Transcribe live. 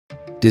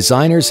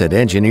Designers and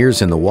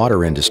engineers in the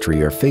water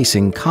industry are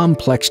facing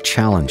complex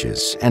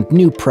challenges and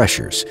new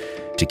pressures.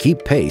 To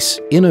keep pace,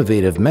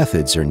 innovative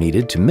methods are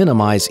needed to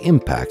minimize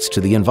impacts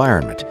to the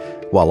environment,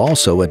 while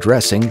also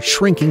addressing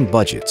shrinking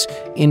budgets,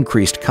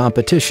 increased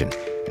competition,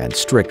 and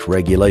strict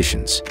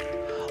regulations.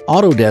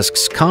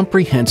 Autodesk's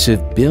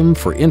comprehensive BIM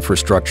for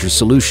infrastructure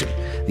solution,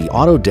 the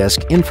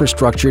Autodesk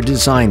Infrastructure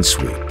Design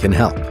Suite, can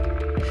help.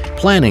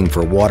 Planning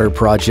for water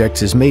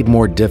projects is made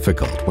more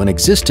difficult when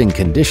existing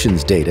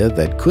conditions data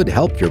that could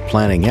help your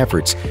planning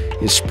efforts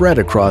is spread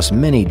across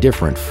many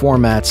different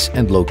formats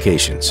and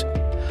locations.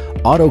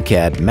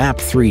 AutoCAD Map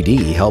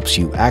 3D helps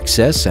you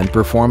access and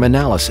perform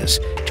analysis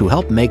to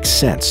help make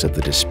sense of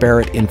the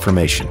disparate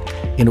information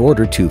in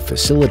order to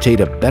facilitate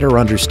a better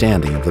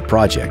understanding of the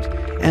project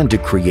and to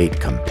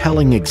create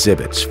compelling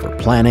exhibits for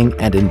planning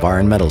and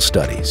environmental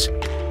studies.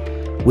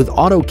 With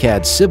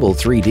AutoCAD Civil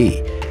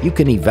 3D, you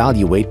can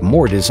evaluate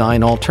more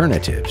design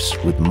alternatives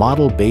with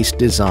model-based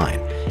design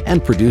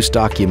and produce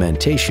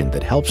documentation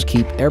that helps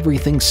keep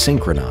everything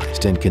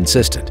synchronized and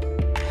consistent.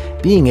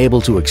 Being able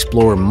to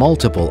explore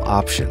multiple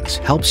options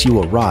helps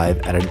you arrive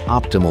at an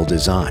optimal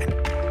design.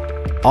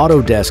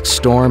 Autodesk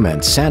Storm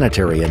and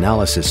Sanitary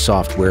analysis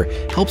software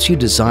helps you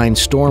design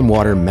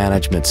stormwater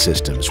management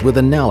systems with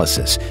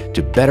analysis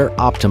to better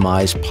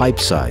optimize pipe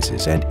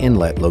sizes and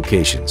inlet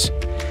locations.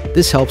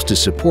 This helps to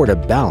support a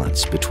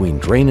balance between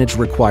drainage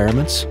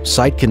requirements,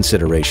 site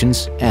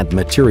considerations, and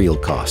material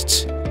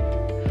costs.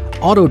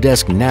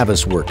 Autodesk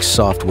Navisworks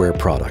software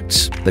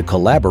products, the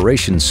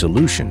collaboration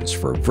solutions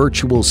for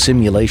virtual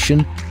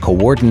simulation,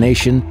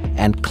 coordination,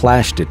 and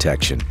clash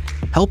detection,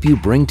 help you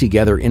bring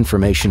together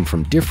information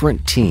from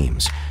different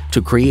teams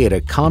to create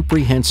a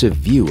comprehensive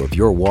view of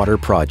your water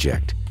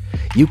project.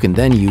 You can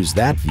then use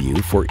that view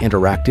for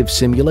interactive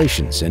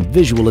simulations and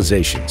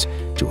visualizations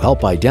to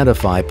help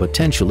identify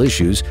potential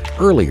issues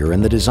earlier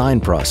in the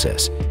design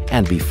process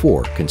and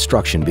before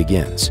construction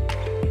begins.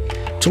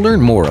 To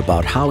learn more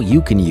about how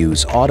you can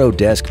use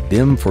Autodesk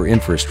BIM for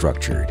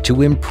infrastructure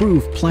to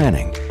improve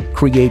planning,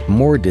 create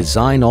more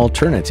design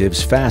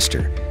alternatives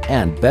faster,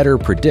 and better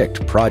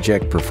predict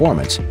project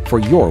performance for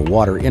your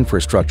water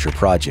infrastructure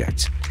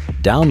projects,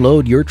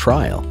 download your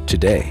trial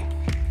today.